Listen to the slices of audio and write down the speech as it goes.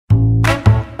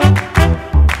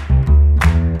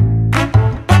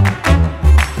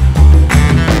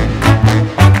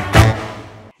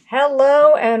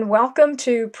welcome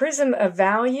to Prism of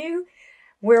Value,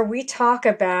 where we talk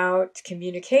about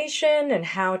communication and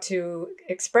how to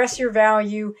express your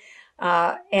value.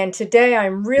 And today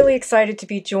I'm really excited to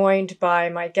be joined by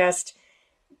my guest,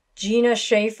 Gina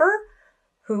Schaefer,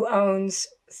 who owns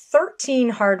 13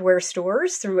 hardware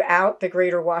stores throughout the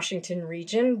greater Washington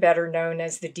region, better known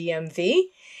as the DMV.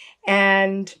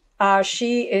 And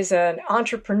she is an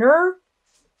entrepreneur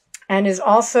and is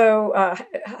also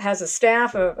has a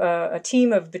staff of a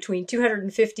team of between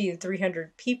 250 and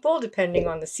 300 people, depending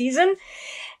on the season,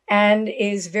 and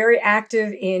is very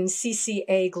active in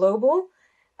CCA Global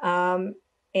and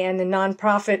the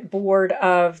nonprofit board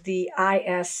of the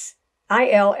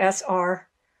ILSR.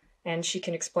 And she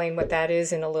can explain what that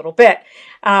is in a little bit.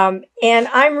 And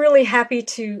I'm really happy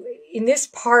to, in this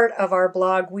part of our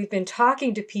blog, we've been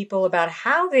talking to people about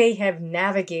how they have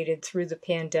navigated through the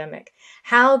pandemic,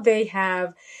 how they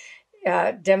have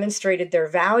demonstrated their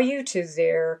value to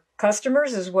their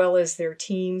customers as well as their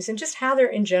teams, and just how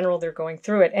in general, they're going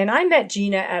through it. And I met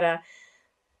Gina at a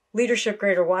Leadership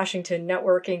Greater Washington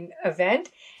networking event.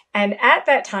 And at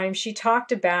that time, she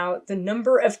talked about the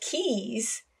number of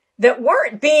keys that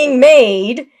weren't being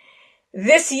made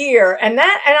this year. And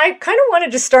I kind of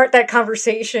wanted to start our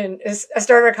conversation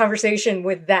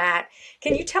with that.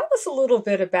 Can you tell us a little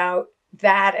bit about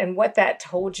that and what that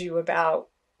told you about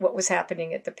what was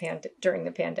happening at during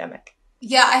the pandemic?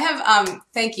 Yeah, I have,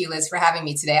 thank you, Liz, for having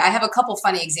me today. I have a couple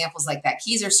funny examples like that.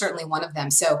 Keys are certainly one of them.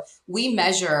 So we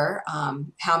measure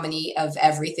how many of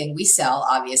everything we sell,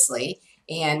 obviously,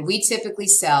 and we typically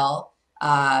sell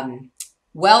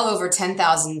well over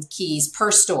 10,000 keys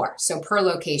per store, so per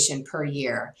location per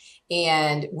year.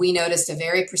 And we noticed a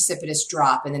very precipitous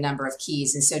drop in the number of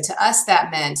keys. And so to us, that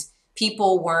meant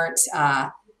people weren't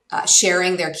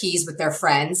sharing their keys with their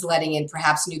friends, letting in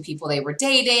perhaps new people they were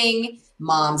dating,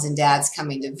 moms and dads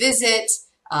coming to visit.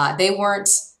 They weren't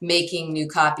making new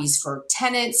copies for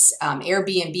tenants.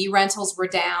 Airbnb rentals were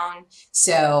down.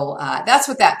 So that's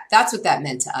what that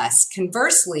meant to us.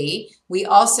 Conversely, we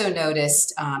also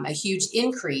noticed a huge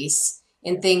increase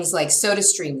in things like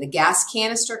SodaStream, the gas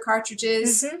canister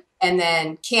cartridges, and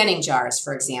then canning jars,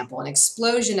 for example, an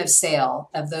explosion of sale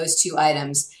of those two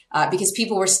items because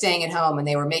people were staying at home and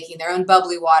they were making their own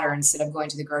bubbly water instead of going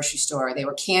to the grocery store. They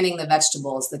were canning the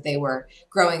vegetables that they were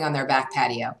growing on their back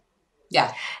patio.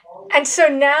 Yeah. And so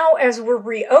now as we're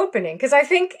reopening, because I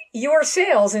think your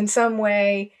sales in some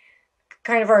way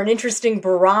kind of are an interesting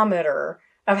barometer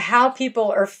of how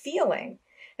people are feeling.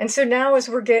 And so now as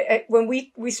when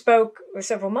we spoke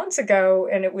several months ago,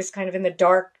 and it was kind of in the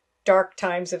dark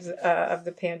times of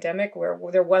the pandemic where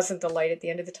there wasn't the light at the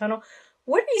end of the tunnel,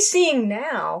 what are you seeing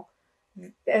now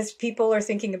as people are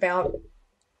thinking about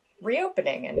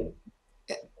reopening? And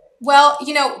well,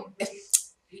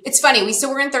 it's funny.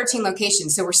 We're in 13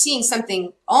 locations, so we're seeing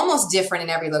something almost different in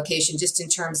every location, just in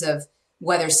terms of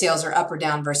whether sales are up or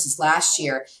down versus last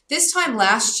year. This time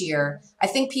last year, I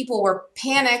think people were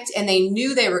panicked and they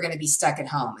knew they were going to be stuck at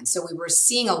home. And so we were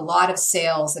seeing a lot of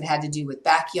sales that had to do with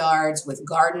backyards, with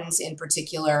gardens in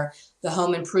particular, the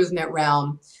home improvement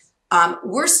realm.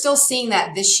 We're still seeing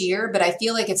that this year, but I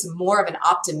feel like it's more of an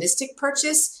optimistic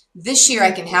purchase. This year,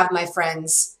 I can have my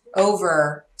friends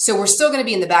over. So we're still going to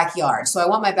be in the backyard. So I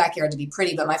want my backyard to be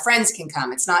pretty, but my friends can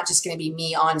come. It's not just going to be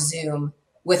me on Zoom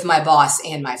with my boss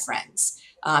and my friends.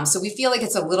 So we feel like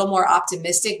it's a little more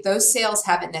optimistic. Those sales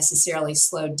haven't necessarily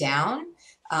slowed down.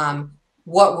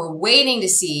 What we're waiting to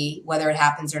see, whether it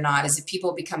happens or not, is if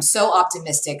people become so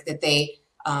optimistic that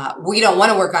we don't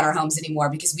want to work on our homes anymore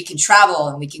because we can travel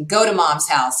and we can go to mom's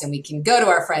house and we can go to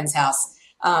our friend's house.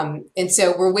 And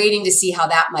so we're waiting to see how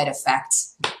that might affect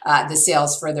the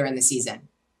sales further in the season.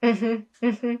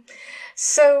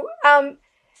 So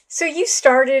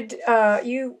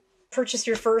you purchased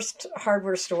your first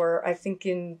hardware store, I think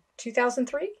in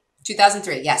 2003?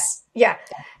 2003, yes. Yeah.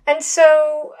 And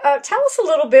so tell us a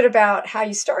little bit about how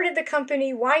you started the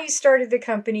company, why you started the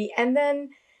company, and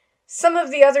then some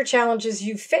of the other challenges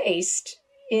you faced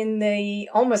in the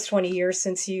almost 20 years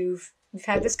since you've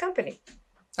had this company.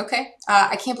 Okay.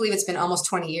 I can't believe it's been almost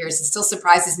 20 years. It still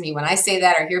surprises me when I say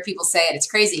that or hear people say it. It's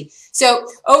crazy. So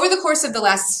over the course of the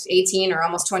last 18 or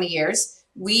almost 20 years,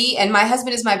 and my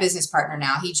husband is my business partner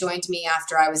now. He joined me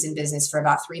after I was in business for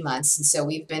about 3 months. And so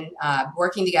we've been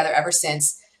working together ever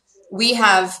since. We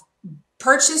have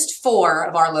purchased 4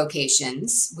 of our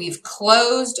locations. We've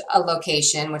closed a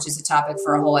location, which is a topic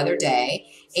for a whole other day.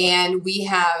 And we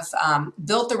have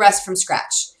built the rest from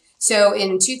scratch. So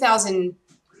in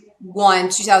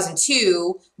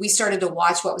 2002, we started to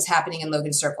watch what was happening in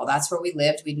Logan Circle. That's where we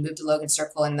lived. We'd moved to Logan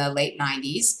Circle in the late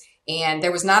 90s. And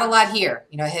there was not a lot here.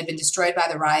 You know, it had been destroyed by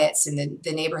the riots, and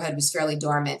the neighborhood was fairly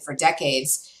dormant for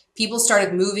decades. People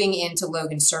started moving into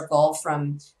Logan Circle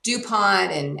from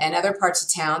DuPont and other parts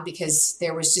of town because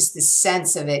there was just this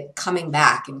sense of it coming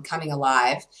back and coming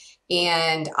alive.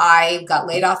 And I got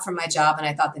laid off from my job, and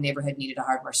I thought the neighborhood needed a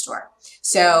hardware store.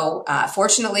 So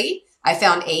fortunately, I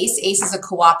found Ace. Ace is a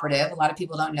cooperative. A lot of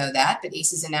people don't know that, but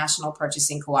Ace is a national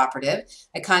purchasing cooperative.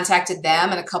 I contacted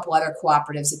them and a couple other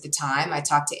cooperatives at the time. I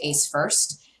talked to Ace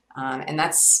first, and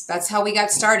that's how we got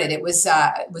started. It was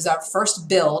our first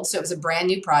build, so it was a brand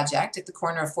new project at the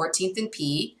corner of 14th and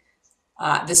P.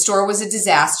 The store was a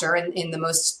disaster in the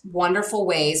most wonderful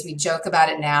ways. We joke about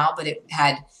it now, but it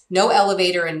had no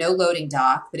elevator and no loading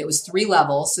dock, but it was 3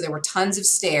 levels, so there were tons of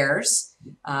stairs.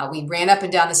 We ran up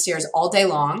and down the stairs all day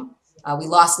long. We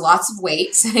lost lots of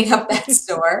weight setting up that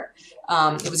store.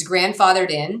 It was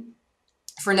grandfathered in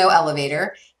for no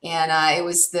elevator, and it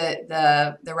was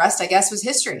the rest, I guess, was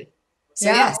history. So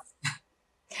Yeah.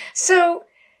 yes. So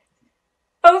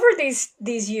over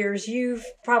these years, you've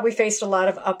probably faced a lot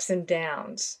of ups and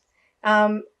downs.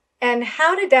 And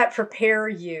how did that prepare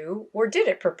you, or did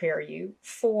it prepare you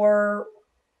for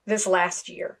this last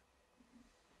year?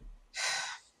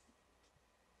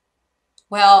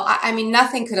 Well, I mean,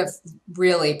 nothing could have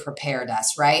really prepared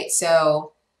us, right?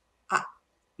 So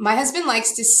my husband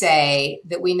likes to say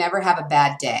that we never have a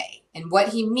bad day. And what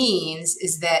he means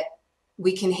is that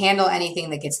we can handle anything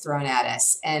that gets thrown at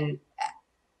us. And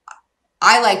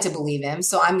I like to believe him,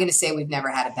 so I'm going to say we've never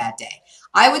had a bad day.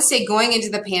 I would say going into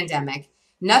the pandemic,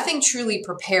 nothing truly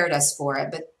prepared us for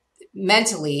it, but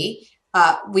mentally,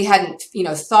 we hadn't,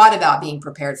 thought about being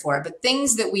prepared for it, but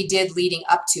things that we did leading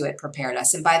up to it prepared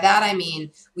us. And by that, I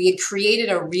mean, we had created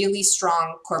a really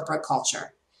strong corporate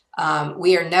culture.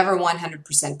 We are never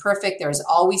 100% perfect. There's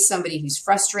always somebody who's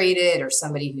frustrated or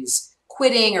somebody who's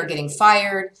quitting or getting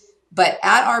fired. But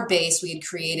at our base, we had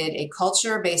created a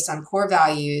culture based on core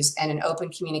values and an open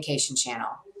communication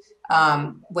channel.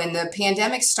 When the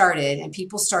pandemic started and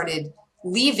people started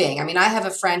leaving, I mean, I have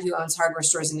a friend who owns hardware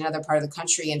stores in another part of the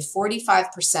country, and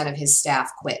 45% of his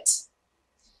staff quit.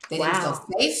 They didn't feel Wow.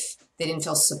 safe. They didn't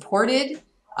feel supported.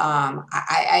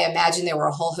 I imagine there were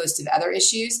a whole host of other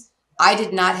issues. I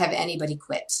did not have anybody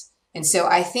quit. And so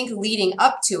I think leading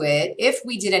up to it, if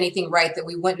we did anything right that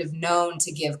we wouldn't have known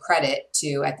to give credit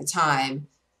to at the time,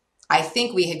 I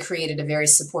think we had created a very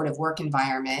supportive work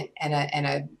environment and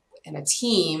a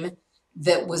team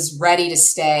that was ready to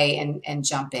stay and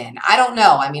jump in. I don't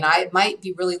know. I mean, I might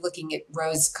be really looking at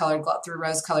through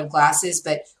rose-colored glasses,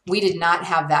 but we did not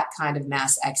have that kind of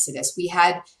mass exodus. We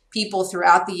had people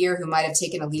throughout the year who might have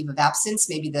taken a leave of absence.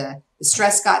 Maybe the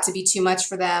stress got to be too much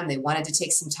for them. They wanted to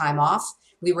take some time off.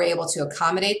 We were able to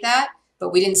accommodate that,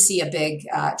 but we didn't see a big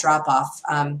drop off.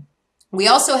 We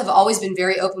also have always been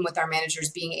very open with our managers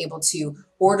being able to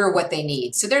order what they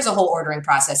need. So there's a whole ordering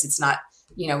process. It's not,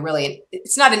 really,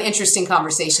 it's not an interesting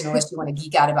conversation unless you want to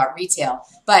geek out about retail,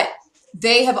 but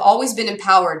they have always been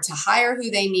empowered to hire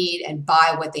who they need and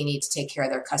buy what they need to take care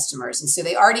of their customers. And so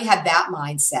they already had that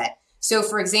mindset. So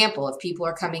for example, if people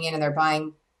are coming in and they're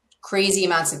buying crazy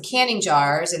amounts of canning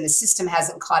jars and the system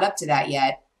hasn't caught up to that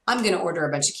yet, I'm going to order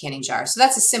a bunch of canning jars. So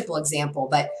that's a simple example,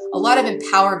 but a lot of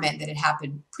empowerment that had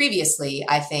happened previously,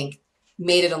 I think,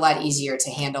 made it a lot easier to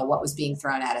handle what was being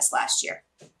thrown at us last year.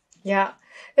 Yeah.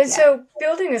 And Yeah. so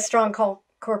building a strong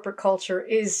corporate culture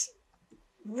is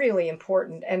really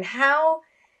important. And how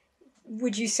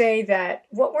would you say that,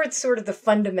 what were sort of the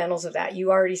fundamentals of that?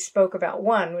 You already spoke about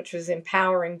one, which was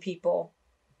empowering people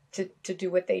to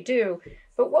do what they do.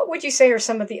 But what would you say are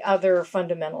some of the other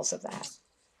fundamentals of that?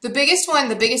 The biggest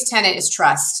tenet is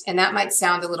trust. And that might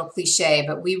sound a little cliche,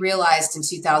 but we realized in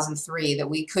 2003 that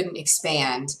we couldn't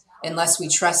expand unless we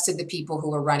trusted the people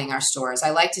who were running our stores. I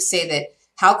like to say that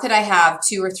how could I have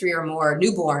 2 or 3 or more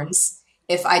newborns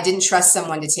if I didn't trust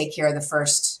someone to take care of the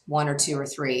first 1 or 2 or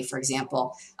 3, for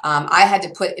example? I had to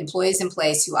put employees in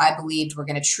place who I believed were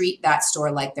going to treat that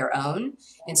store like their own.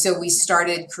 And so we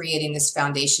started creating this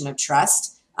foundation of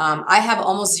trust. I have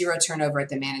almost zero turnover at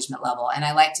the management level. And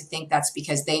I like to think that's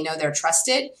because they know they're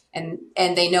trusted and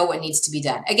they know what needs to be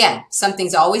done. Again,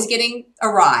 something's always getting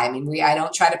awry. I mean, I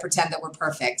don't try to pretend that we're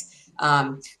perfect.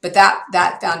 But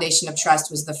that foundation of trust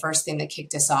was the first thing that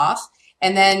kicked us off.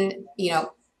 And then,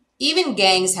 even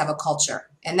gangs have a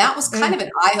culture. And that was kind of an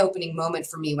eye-opening moment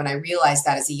for me when I realized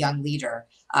that as a young leader.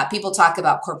 People talk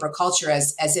about corporate culture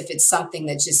as if it's something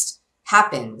that just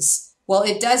happens. Well,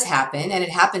 it does happen, and it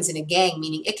happens in a gang,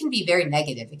 meaning it can be very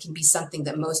negative. It can be something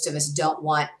that most of us don't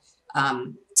want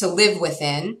to live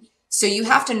within. So you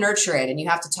have to nurture it, and you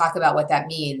have to talk about what that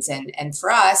means. And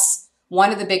for us,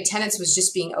 one of the big tenets was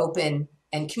just being open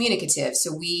and communicative.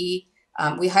 So we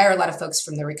hire a lot of folks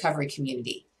from the recovery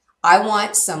community. I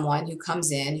want someone who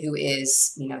comes in who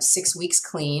is, 6 weeks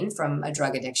clean from a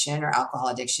drug addiction or alcohol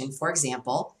addiction, for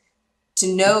example, to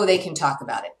know they can talk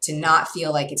about it, to not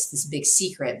feel like it's this big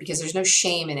secret, because there's no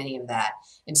shame in any of that.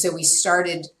 And so we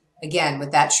started, again,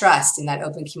 with that trust and that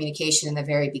open communication in the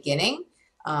very beginning,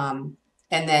 and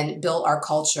then built our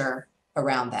culture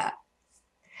around that.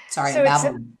 Sorry, I'm So it's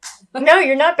babbling. no,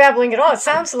 you're not babbling at all. It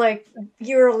sounds like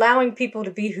you're allowing people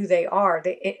to be who they are.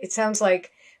 It sounds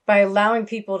like by allowing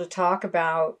people to talk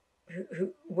about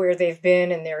where they've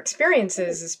been and their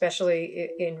experiences, especially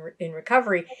in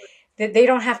recovery, that they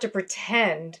don't have to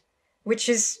pretend, which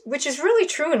is really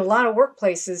true in a lot of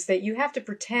workplaces, that you have to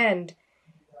pretend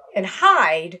and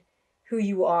hide who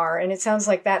you are. And it sounds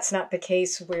like that's not the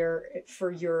case where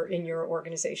in your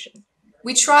organization.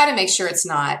 We try to make sure it's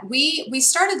not. We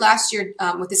started last year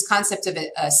with this concept of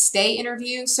a stay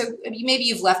interview. So maybe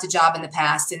you've left a job in the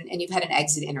past and you've had an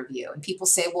exit interview, and people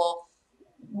say, well,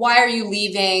 why are you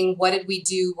leaving? What did we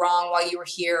do wrong while you were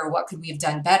here? Or what could we have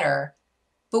done better?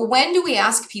 But when do we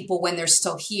ask people, when they're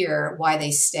still here, why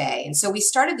they stay? And so we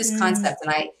started this concept,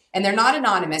 and they're not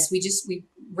anonymous. We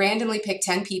randomly pick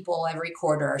 10 people every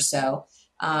quarter or so.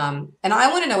 And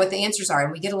I want to know what the answers are.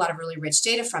 And we get a lot of really rich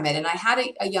data from it. And I had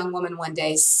a young woman one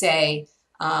day say,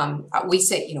 we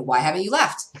said, why haven't you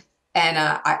left?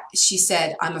 And she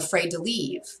said, I'm afraid to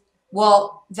leave.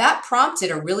 Well, that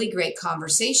prompted a really great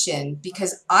conversation,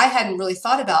 because I hadn't really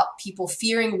thought about people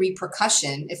fearing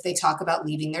repercussion if they talk about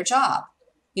leaving their job.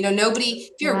 Nobody,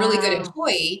 if you're a really good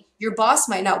employee, your boss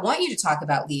might not want you to talk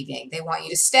about leaving. They want you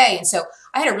to stay. And so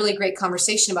I had a really great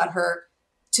conversation about her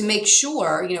to make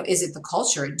sure, is it the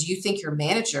culture? Do you think your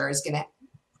manager is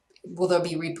will there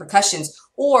be repercussions?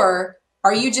 Or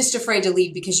are you just afraid to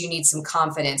leave because you need some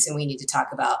confidence and we need to talk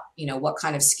about, what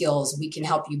kind of skills we can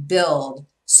help you build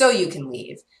so you can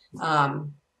leave?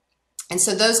 And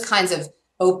so those kinds of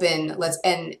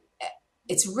and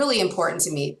it's really important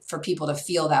to me for people to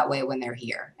feel that way when they're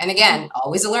here. And again,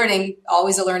 always a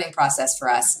learning process for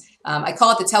us. I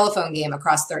call it the telephone game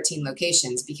across 13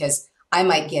 locations, because I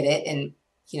might get it, and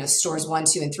stores 1,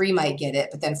 2, and 3 might get it,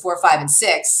 but then 4, 5, and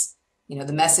 6,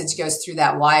 the message goes through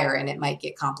that wire and it might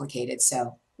get complicated.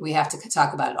 So we have to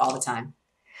talk about it all the time.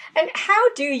 And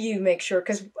how do you make sure,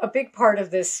 because a big part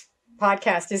of this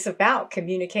podcast is about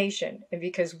communication, and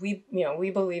because we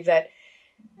believe that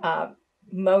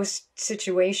most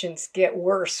situations get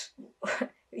worse.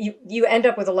 You end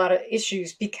up with a lot of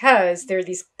issues because there are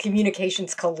these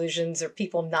communications collisions or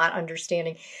people not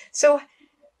understanding. So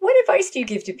what advice do you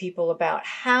give to people about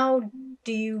how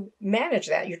do you manage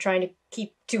that? You're trying to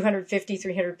keep 250,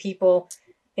 300 people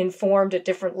informed at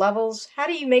different levels. How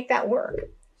do you make that work?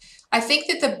 I think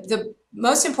that the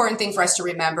most important thing for us to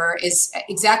remember is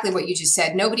exactly what you just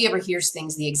said. Nobody ever hears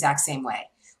things the exact same way,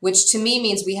 which to me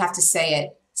means we have to say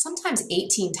it sometimes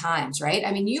 18 times, right?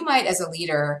 I mean, you might, as a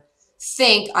leader,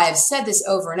 think, I have said this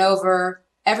over and over,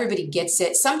 everybody gets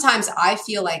it. Sometimes I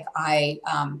feel like I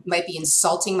might be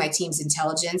insulting my team's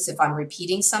intelligence if I'm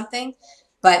repeating something,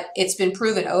 but it's been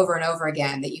proven over and over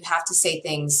again that you have to say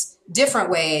things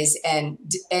different ways and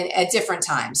at different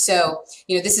times. So,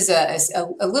 this is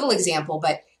a little example,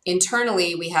 but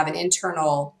internally we have an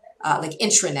internal like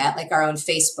intranet, like our own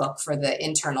Facebook for the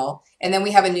internal. And then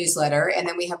we have a newsletter, and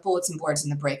then we have bulletin boards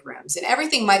in the break rooms, and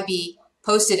everything might be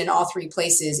posted in all 3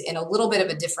 places in a little bit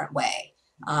of a different way.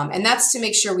 And that's to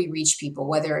make sure we reach people,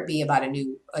 whether it be about a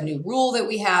new rule that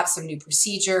we have, some new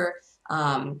procedure,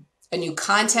 a new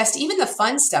contest, even the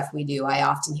fun stuff we do. I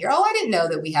often hear, oh, I didn't know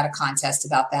that we had a contest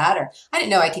about that, or I didn't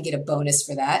know I could get a bonus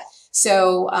for that.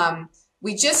 So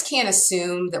we just can't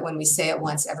assume that when we say it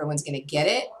once, everyone's going to get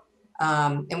it.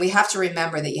 And we have to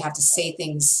remember that you have to say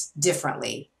things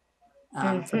differently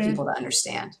for people to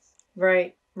understand.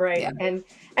 Right. Yeah.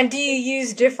 And do you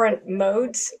use different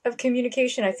modes of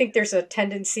communication? I think there's a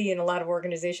tendency in a lot of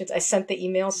organizations. I sent the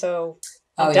email, so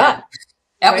I'm done. Yeah.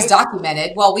 That was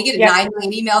documented. Well, we get 9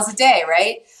 million emails a day,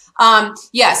 right?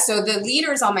 So the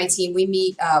leaders on my team, we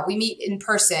meet in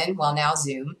person, well, now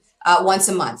Zoom, once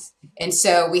a month. And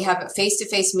so we have a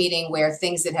face-to-face meeting where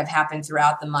things that have happened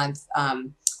throughout the month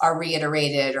are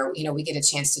reiterated, or, we get a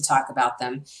chance to talk about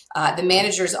them. The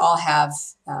managers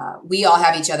we all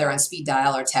have each other on speed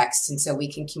dial or text, and so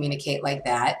we can communicate like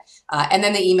that. And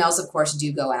then the emails, of course,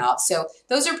 do go out. So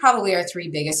those are probably our 3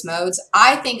 biggest modes.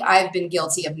 I think I've been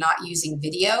guilty of not using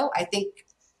video. I think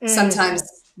sometimes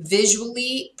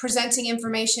visually presenting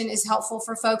information is helpful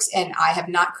for folks, and I have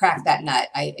not cracked that nut.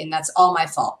 And that's all my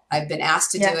fault. I've been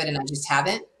asked to do it, and I just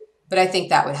haven't. But I think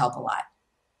that would help a lot.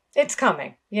 It's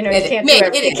coming. You know, It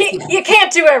is. Yeah. you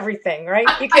can't do everything, right?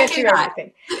 You I can't do cannot.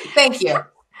 everything. Thank you. How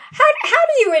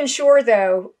do you ensure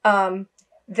though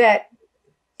that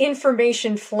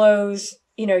information flows?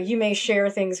 You know, you may share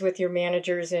things with your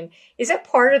managers, and is that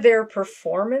part of their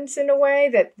performance in a way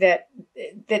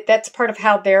that's part of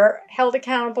how they're held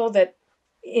accountable? That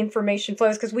information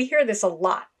flows, because we hear this a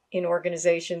lot in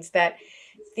organizations that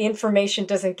the information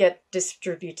doesn't get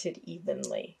distributed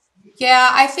evenly. Yeah,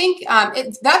 I think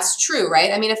that's true,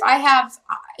 right? I mean, if I have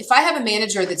a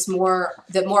manager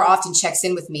that more often checks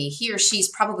in with me, he or she's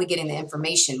probably getting the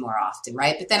information more often,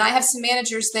 right? But then I have some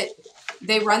managers that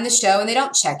they run the show and they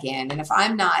don't check in, and if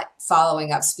I'm not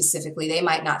following up specifically, they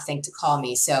might not think to call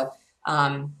me. So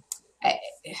I,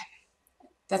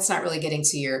 that's not really getting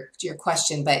to your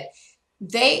question, but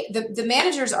the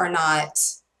managers are not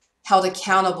held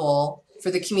accountable for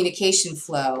the communication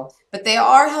flow, but they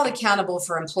are held accountable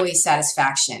for employee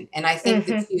satisfaction. And I think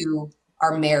the Mm-hmm. two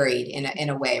are married in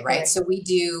a way, right? Right. So we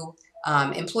do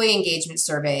employee engagement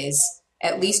surveys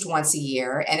at least once a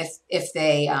year, and if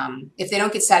they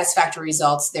don't get satisfactory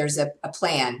results, there's a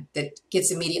plan that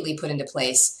gets immediately put into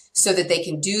place so that they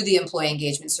can do the employee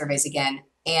engagement surveys again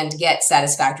and get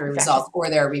satisfactory Gotcha. results, or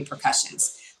there are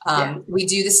repercussions. Yeah. We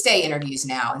do the stay interviews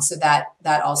now, and so that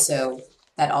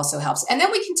also helps. And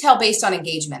then we can tell based on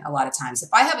engagement a lot of times. If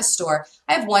I have a store,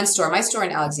 I have one store, my store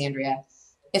in Alexandria.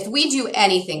 If we do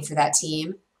anything for that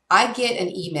team, I get an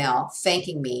email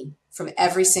thanking me from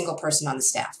every single person on the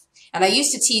staff. And I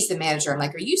used to tease the manager. I'm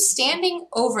like, are you standing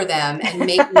over them and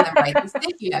making them write these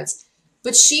thank you notes?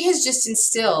 But she has just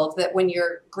instilled that when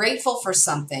you're grateful for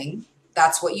something,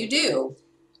 that's what you do.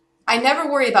 I never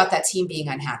worry about that team being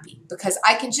unhappy because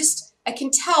I can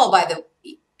tell by the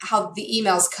how the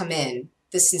emails come in,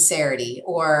 the sincerity,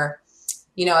 or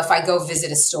if I go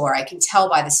visit a store, I can tell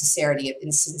by the sincerity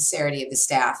of the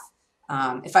staff.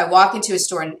 If I walk into a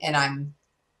store and I'm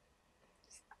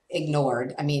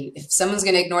ignored, I mean, if someone's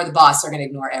going to ignore the boss, they're going to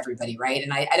ignore everybody, right?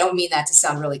 And I don't mean that to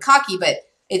sound really cocky, but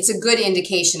it's a good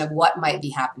indication of what might be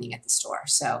happening at the store.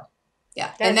 So,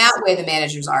 yeah, and That's that way the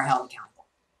managers are held accountable.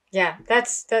 yeah,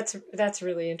 that's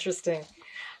really interesting.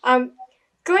 Um,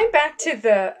 Going back to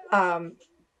the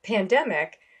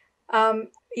pandemic,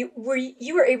 you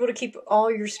were able to keep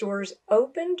all your stores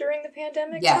open during the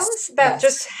pandemic. Tell us Yes, about yes.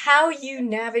 just how you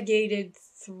navigated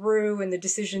through and the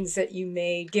decisions that you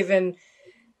made, given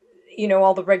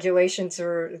all the regulations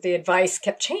or the advice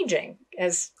kept changing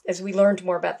as we learned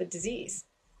more about the disease.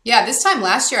 Yeah, this time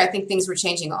last year, I think things were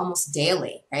changing almost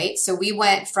daily, right? So we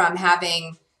went from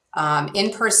having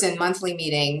in-person monthly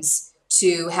meetings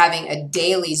to having a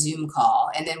daily Zoom call,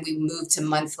 and then we moved to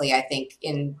monthly. I think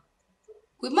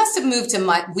we must have moved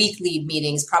to weekly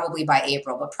meetings probably by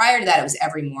April, but prior to that, it was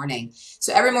every morning.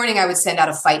 So every morning, I would send out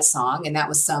a fight song, and that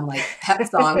was some like pep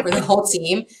song for the whole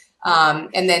team.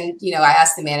 And then, I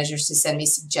asked the managers to send me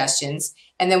suggestions.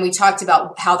 And then we talked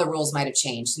about how the rules might have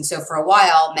changed. And so for a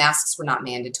while, masks were not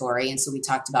mandatory. And so we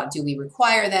talked about, do we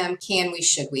require them? Can we?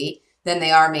 Should we? Then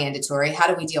they are mandatory. How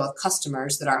do we deal with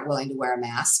customers that aren't willing to wear a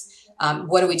mask?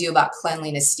 What do we do about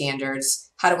cleanliness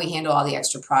standards? How do we handle all the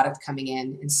extra product coming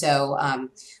in? And so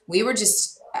we were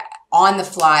just on the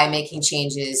fly making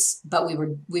changes, but we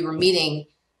were meeting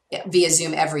via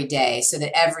Zoom every day so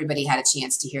that everybody had a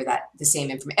chance to hear the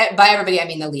same information. By everybody, I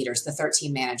mean the leaders, the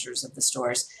 13 managers of the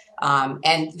stores,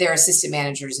 and their assistant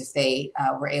managers if they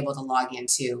were able to log in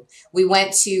too. We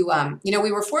went to,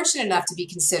 we were fortunate enough to be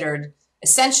considered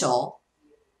essential,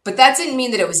 but that didn't mean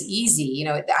that it was easy.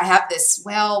 I have this,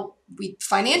 well,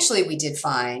 financially we did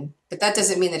fine, but that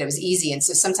doesn't mean that it was easy. And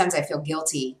so sometimes I feel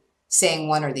guilty saying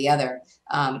one or the other.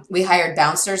 We hired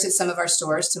bouncers at some of our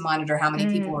stores to monitor how many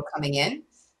people Mm, were coming in.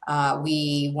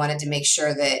 We wanted to make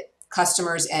sure that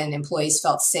customers and employees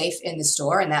felt safe in the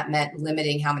store, and that meant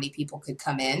limiting how many people could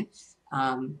come in.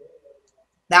 Um,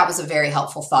 that was a very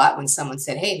helpful thought when someone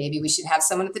said, hey, maybe we should have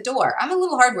someone at the door. I'm a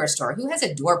little hardware store. Who has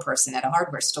a door person at a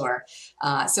hardware store?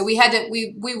 So we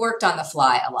worked on the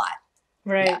fly a lot.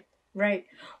 Yeah. right, right.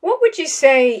 What would you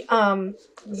say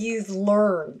you've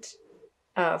learned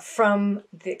from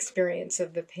the experience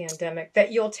of the pandemic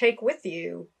that you'll take with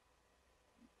you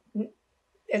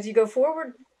as you go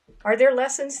forward? Are there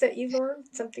lessons that you learned,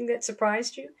 something that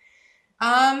surprised you?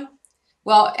 Um,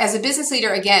 well, as a business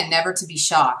leader, again, never to be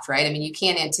shocked, right? I mean, you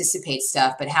can't anticipate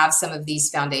stuff, but have some of these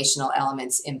foundational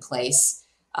elements in place.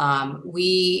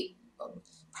 We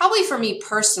Probably for me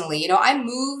personally,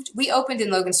 we opened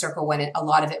in Logan Circle when a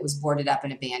lot of it was boarded up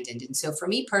and abandoned. And so for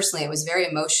me personally, it was very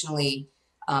emotionally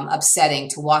upsetting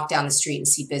to walk down the street and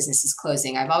see businesses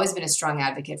closing. I've always been a strong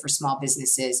advocate for small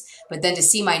businesses, but then to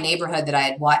see my neighborhood that I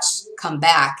had watched come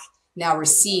back now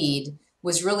recede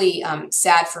was really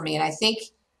sad for me. And I think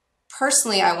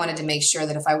personally, I wanted to make sure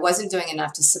that if I wasn't doing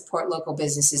enough to support local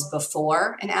businesses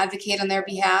before and advocate on their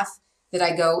behalf, that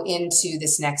I go into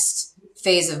this next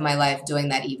phase of my life doing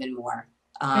that even more.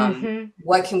 Mm-hmm.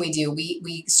 What can we do?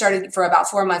 We started for about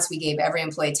 4 months. We gave every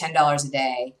employee $10 a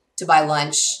day to buy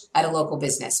lunch at a local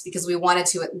business because we wanted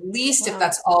to, at least if Wow.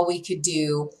 that's all we could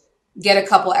do, get a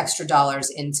couple extra dollars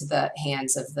into the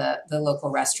hands of the local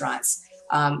restaurants.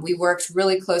 We worked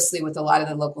really closely with a lot of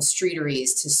the local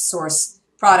streeteries to source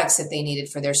products that they needed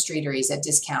for their streeteries at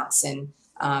discounts. And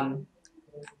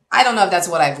I don't know if that's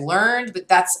what I've learned, but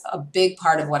that's a big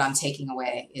part of what I'm taking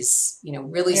away is,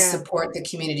 really Yeah. support the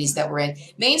communities that we're in.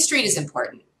 Main Street is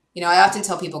important. I often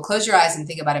tell people, close your eyes and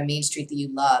think about a main street that you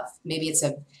love. Maybe it's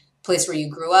a place where you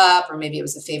grew up, or maybe it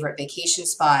was a favorite vacation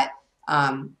spot.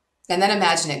 And then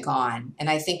imagine it gone. And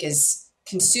I think as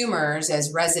consumers,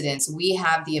 as residents, we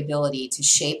have the ability to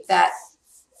shape that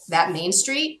main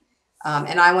street.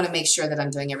 And I want to make sure that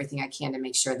I'm doing everything I can to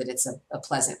make sure that it's a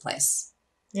pleasant place.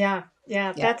 Yeah.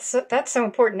 Yeah. Yeah. That's so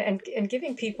important. And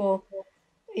giving people,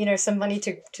 some money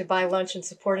to buy lunch and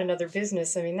support another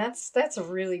business. I mean, that's a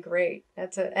really great.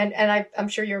 I'm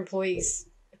sure your employees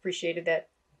apprecited that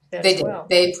They as did. well.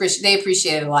 They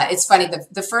appreciate it a lot. It's funny.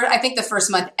 I think the first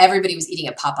month everybody was eating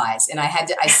at Popeyes, and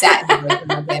I sat in the break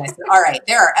one day and I said, "All right,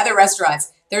 there are other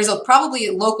restaurants. There's probably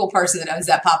a local person that owns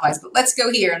that Popeyes, but let's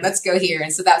go here and let's go here."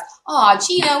 And so that's, "Oh,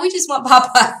 Gina, we just want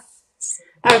Popeyes."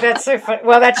 Oh, that's so fun.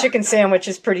 Well, that chicken sandwich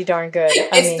is pretty darn good.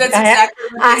 I mean, That's exactly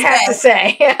what I they have to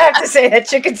say. say, I have to say that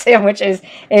chicken sandwich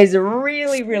is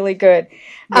really, really good.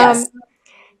 Yes.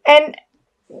 And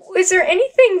is there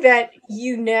anything that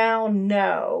you now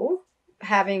know,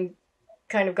 having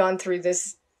kind of gone through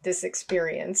this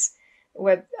experience,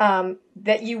 with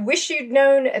that you wish you'd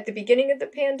known at the beginning of the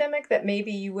pandemic, that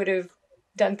maybe you would have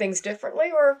done things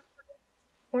differently, or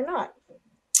not?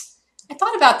 I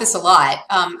thought about this a lot.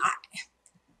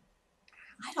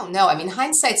 I don't know. I mean,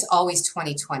 hindsight's always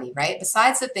 2020, right?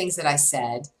 Besides the things that I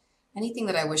said, anything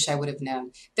that I wish I would have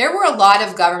known. There were a lot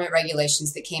of government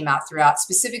regulations that came out throughout,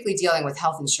 specifically dealing with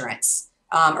health insurance,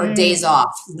 or days Mm,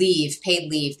 off, leave, paid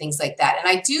leave, things like that. And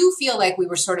I do feel like we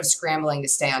were sort of scrambling to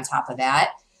stay on top of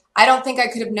that. I don't think I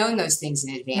could have known those things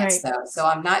in advance, right. though. So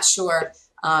I'm not sure.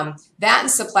 That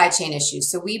and supply chain issues.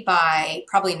 So we buy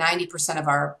probably 90% of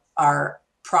our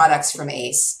products from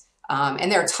ACE.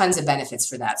 And there are tons of benefits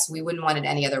for that. So we wouldn't want it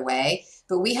any other way.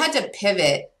 But we had to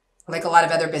pivot like a lot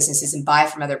of other businesses and buy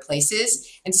from other places.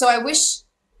 And so I wish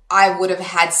I would have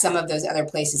had some of those other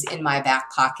places in my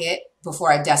back pocket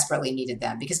before I desperately needed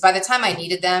them. Because by the time I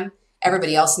needed them,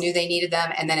 everybody else knew they needed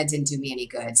them, and then it didn't do me any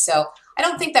good. So I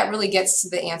don't think that really gets to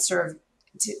the answer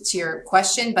to your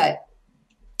question, but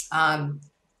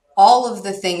all of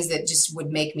the things that just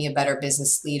would make me a better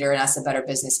business leader and us a better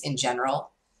business in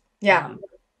general. Yeah. Um,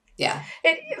 yeah.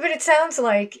 But it sounds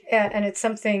like, and it's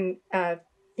something that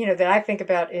I think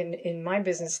about in my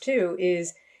business too,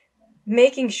 is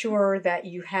making sure that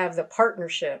you have the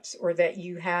partnerships, or that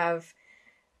you have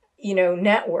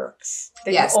networks,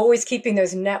 that you're Yes. always keeping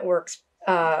those networks,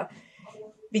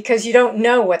 because you don't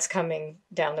know what's coming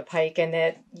down the pike, and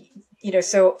that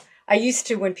so I used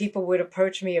to, when people would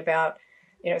approach me about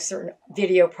certain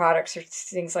video products or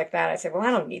things like that, I said, well, I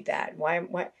don't need that. Why?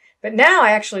 But now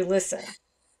I actually listen.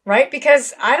 Right?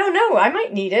 Because I don't know. I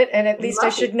might need it, and at least I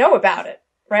Right. should know about it.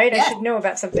 Right? I Yes. should know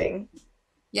about something that.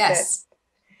 Yes.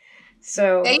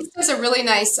 So ACE does a really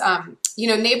nice,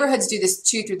 neighborhoods do this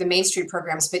too through the Main Street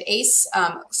programs, but ACE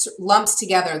lumps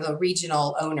together the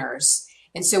regional owners.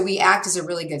 And so we act as a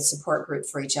really good support group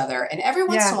for each other. And every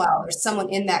once in a yeah, while, there's someone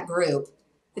in that group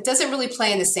that doesn't really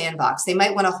play in the sandbox. They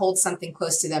might want to hold something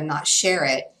close to them, not share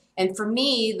it. And for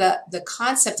me, the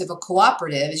concept of a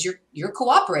cooperative is you're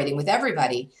cooperating with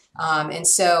everybody. And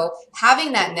so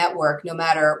having that network, no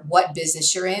matter what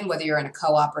business you're in, whether you're in a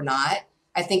co-op or not,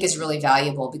 I think is really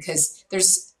valuable because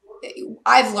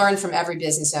I've learned from every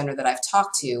business owner that I've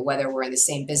talked to, whether we're in the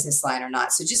same business line or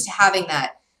not. So just having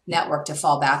that network to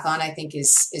fall back on, I think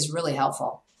is really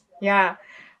helpful. yeah.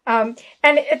 And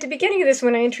at the beginning of this,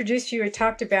 when I introduced you, I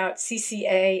talked about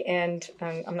CCA and,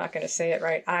 I'm not going to say it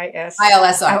right, IS.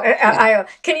 ILSR. Yeah.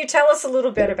 Can you tell us a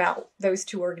little bit about those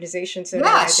two organizations and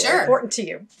Yeah, why they're sure. important to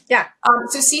you? Yeah.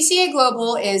 So CCA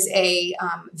Global is a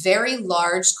very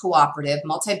large cooperative,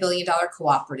 multi-billion dollar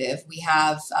cooperative. We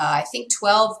have, I think,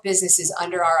 12 businesses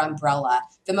under our umbrella.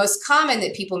 The most common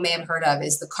that people may have heard of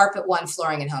is the Carpet One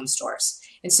Flooring and Home Stores.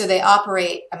 And so they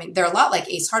operate, I mean, they're a lot like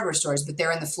Ace Hardware stores, but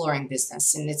they're in the flooring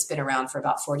business, and it's been around for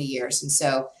about 40 years. And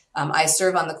so I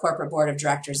serve on the corporate board of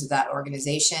directors of that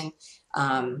organization.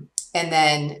 And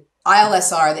then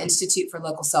ILSR, the Institute for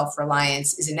Local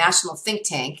Self-Reliance, is a national think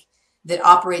tank that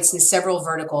operates in several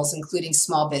verticals, including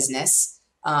small business,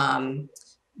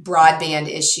 broadband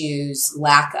issues,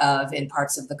 lack of in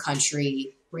parts of the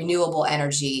country, renewable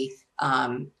energy,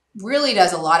 really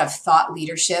does a lot of thought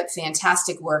leadership,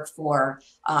 fantastic work for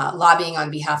lobbying on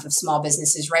behalf of small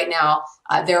businesses. Right now,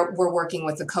 we're working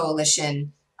with the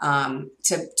coalition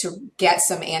to get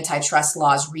some antitrust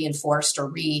laws reinforced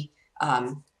or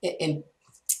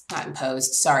not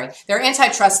imposed, sorry. There are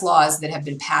antitrust laws that have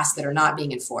been passed that are not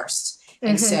being enforced.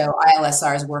 And so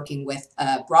ILSR is working with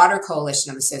a broader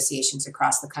coalition of associations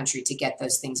across the country to get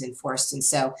those things enforced. And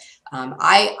so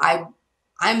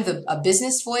I'm a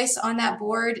business voice on that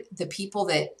board. The people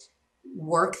that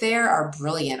work there are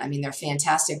brilliant. I mean, they're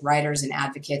fantastic writers and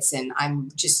advocates, and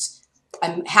I'm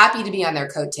happy to be on their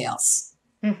coattails.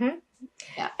 Mm-hmm.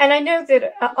 Yeah. And I know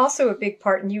that also a big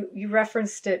part, and you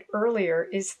referenced it earlier,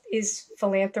 is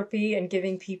philanthropy and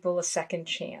giving people a second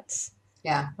chance.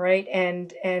 Yeah. Right.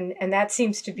 And that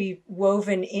seems to be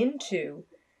woven into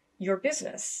your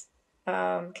business.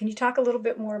 Can you talk a little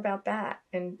bit more about that?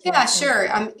 Yeah, sure.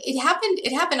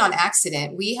 It happened on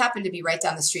accident. We happened to be right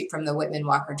down the street from the Whitman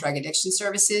Walker Drug Addiction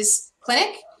Services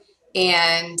clinic.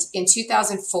 And in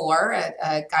 2004,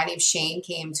 a guy named Shane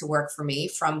came to work for me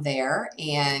from there.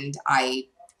 And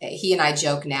he and I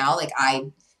joke now, like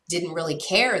I didn't really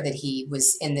care that he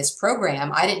was in this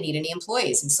program. I didn't need any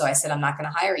employees. And so I said, I'm not going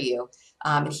to hire you.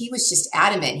 And he was just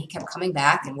adamant. He kept coming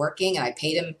back and working, and I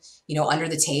paid him, under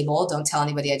the table. Don't tell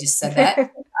anybody I just said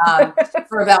that.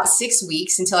 For about 6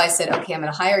 weeks until I said, okay, I'm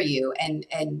going to hire you. And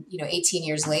 18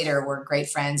 years later, we're great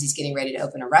friends. He's getting ready to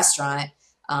open a restaurant.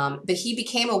 But he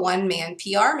became a one-man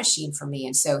PR machine for me.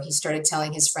 And so he started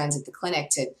telling his friends at the clinic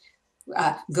to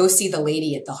go see the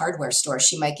lady at the hardware store.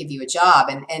 She might give you a job.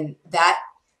 And that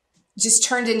just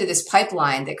turned into this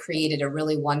pipeline that created a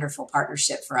really wonderful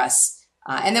partnership for us.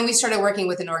 And then we started working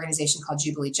with an organization called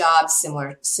Jubilee Jobs,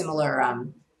 similar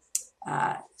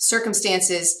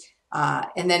circumstances.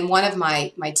 And then one of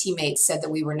my teammates said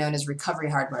that we were known as recovery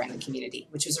hardware in the community,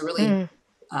 which was a really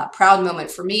proud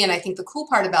moment for me. And I think the cool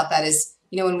part about that is,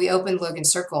 when we opened Logan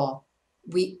Circle,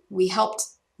 we helped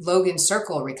Logan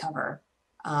Circle recover.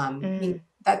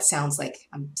 That sounds like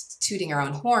I'm tooting our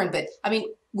own horn, but I mean,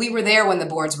 we were there when the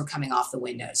boards were coming off the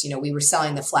windows. We were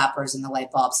selling the flappers and the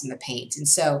light bulbs and the paint. And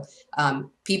so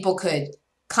people could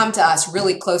come to us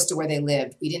really close to where they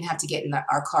lived. We didn't have to get in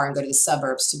our car and go to the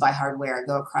suburbs to buy hardware,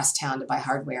 go across town to buy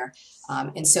hardware.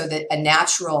 And so that a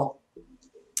natural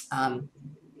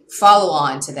follow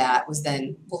on to that was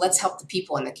then, well, let's help the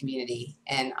people in the community.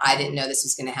 And I didn't know this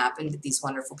was going to happen, but these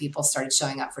wonderful people started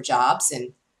showing up for jobs,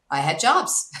 and I had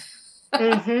jobs.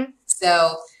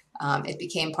 So it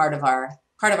became part of our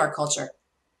culture.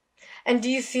 And do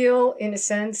you feel, in a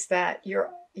sense, that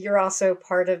you're also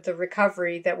part of the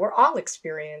recovery that we're all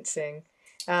experiencing,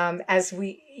 as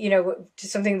we,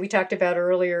 something we talked about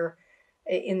earlier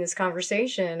in this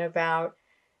conversation about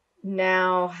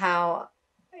now how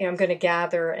I'm going to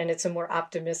gather, and it's a more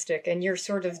optimistic, and you're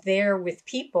sort of there with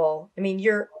people. I mean,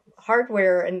 your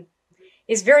hardware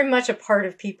is very much a part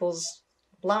of people's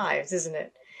lives, isn't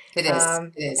it? It is.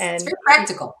 It is. And it's very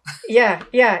practical.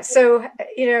 Yeah. So,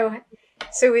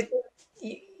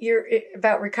 you're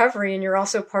about recovery, and you're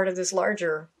also part of this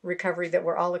larger recovery that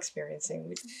we're all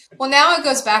experiencing. Well, now it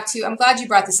goes back to, I'm glad you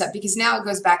brought this up, because now it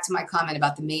goes back to my comment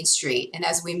about the Main Street. And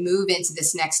as we move into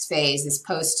this next phase, this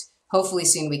hopefully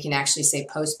soon we can actually say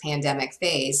post-pandemic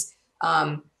phase,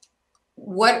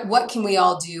 what can we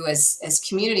all do as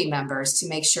community members to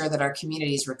make sure that our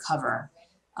communities recover?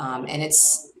 And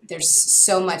there's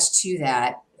so much to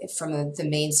that from the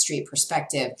Main Street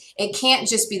perspective. It can't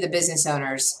just be the business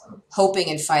owners hoping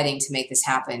and fighting to make this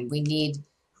happen. We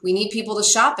need people to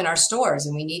shop in our stores,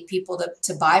 and we need people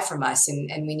to buy from us,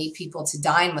 and we need people to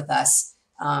dine with us,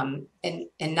 and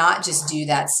not just do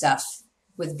that stuff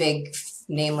with big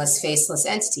nameless, faceless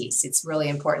entities. It's really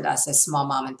important to us as small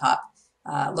mom and pop,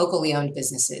 locally owned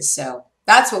businesses. So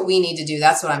that's what we need to do.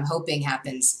 That's what I'm hoping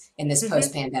happens in this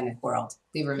post-pandemic world.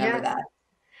 We remember that.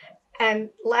 And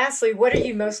lastly, what are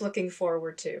you most looking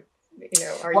forward to?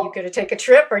 Are you going to take a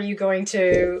trip? Are you going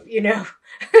to,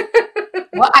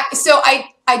 Well,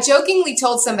 I jokingly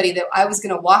told somebody that I was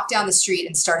going to walk down the street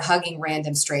and start hugging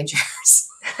random strangers.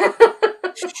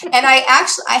 And I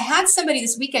had somebody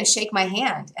this weekend shake my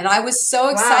hand, and I was so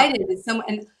excited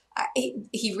that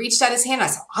he reached out his hand. And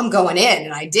I said, I'm going in.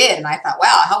 And I did. And I thought,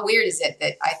 wow, how weird is it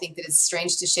that I think that it's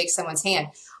strange to shake someone's hand?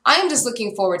 I am just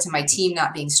looking forward to my team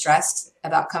not being stressed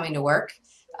about coming to work.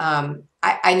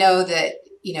 I know that,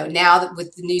 now that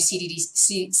with the new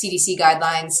CDC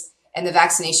guidelines, and the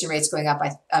vaccination rates going up,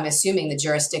 I'm assuming the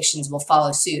jurisdictions will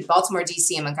follow suit. Baltimore,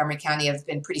 DC, and Montgomery County have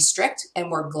been pretty strict,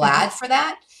 and we're glad for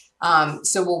that.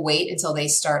 So we'll wait until they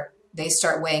start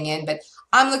weighing in. But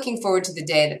I'm looking forward to the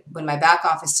day that when my back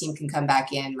office team can come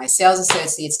back in, my sales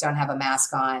associates don't have a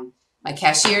mask on, my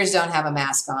cashiers don't have a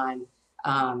mask on,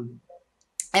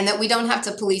 and that we don't have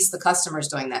to police the customers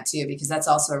doing that too, because that's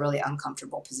also a really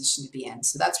uncomfortable position to be in.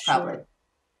 So that's probably,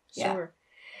 Sure.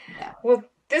 Yeah. Well,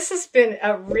 this has been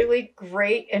a really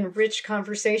great and rich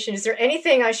conversation. Is there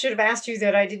anything I should have asked you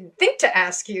that I didn't think to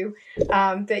ask you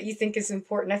that you think is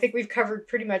important? I think we've covered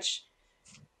pretty much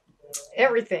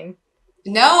everything.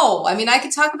 No, I mean, I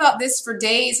could talk about this for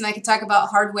days, and I could talk about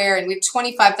hardware, and we have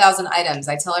 25,000 items.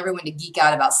 I tell everyone to geek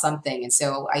out about something. And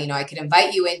so, I could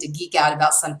invite you in to geek out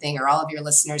about something, or all of your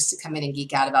listeners to come in and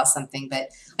geek out about something. But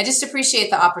I just appreciate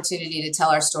the opportunity to tell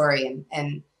our story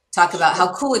and talk about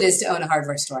how cool it is to own a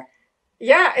hardware store.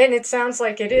 Yeah, and it sounds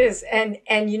like it is. And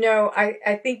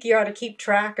I think you ought to keep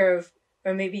track of,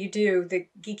 or maybe you do, the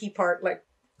geeky part, like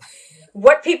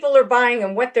what people are buying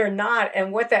and what they're not,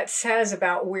 and what that says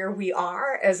about where we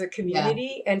are as a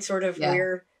community and sort of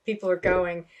where people are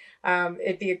going.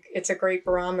 It's a great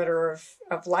barometer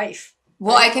of life.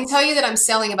 Well, I can tell you that I'm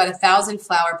selling about 1,000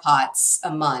 flower pots a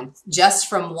month just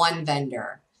from one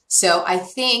vendor. So I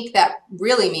think that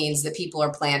really means that people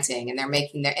are planting, and they're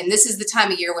making and this is the time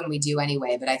of year when we do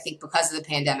anyway, but I think because of the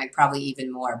pandemic, probably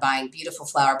even more, buying beautiful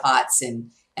flower pots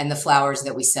and the flowers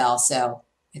that we sell. So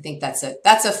I think that's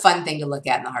a fun thing to look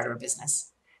at in the hardware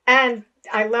business. And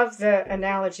I love the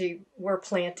analogy, we're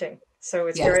planting. So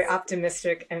it's very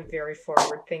optimistic and very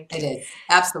forward thinking. It is.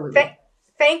 Absolutely.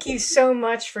 Thank you so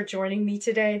much for joining me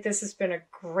today. This has been a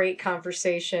great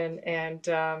conversation, and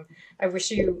I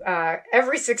wish you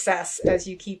every success as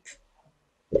you keep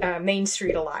Main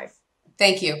Street alive.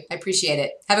 Thank you. I appreciate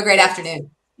it. Have a great afternoon.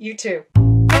 You too.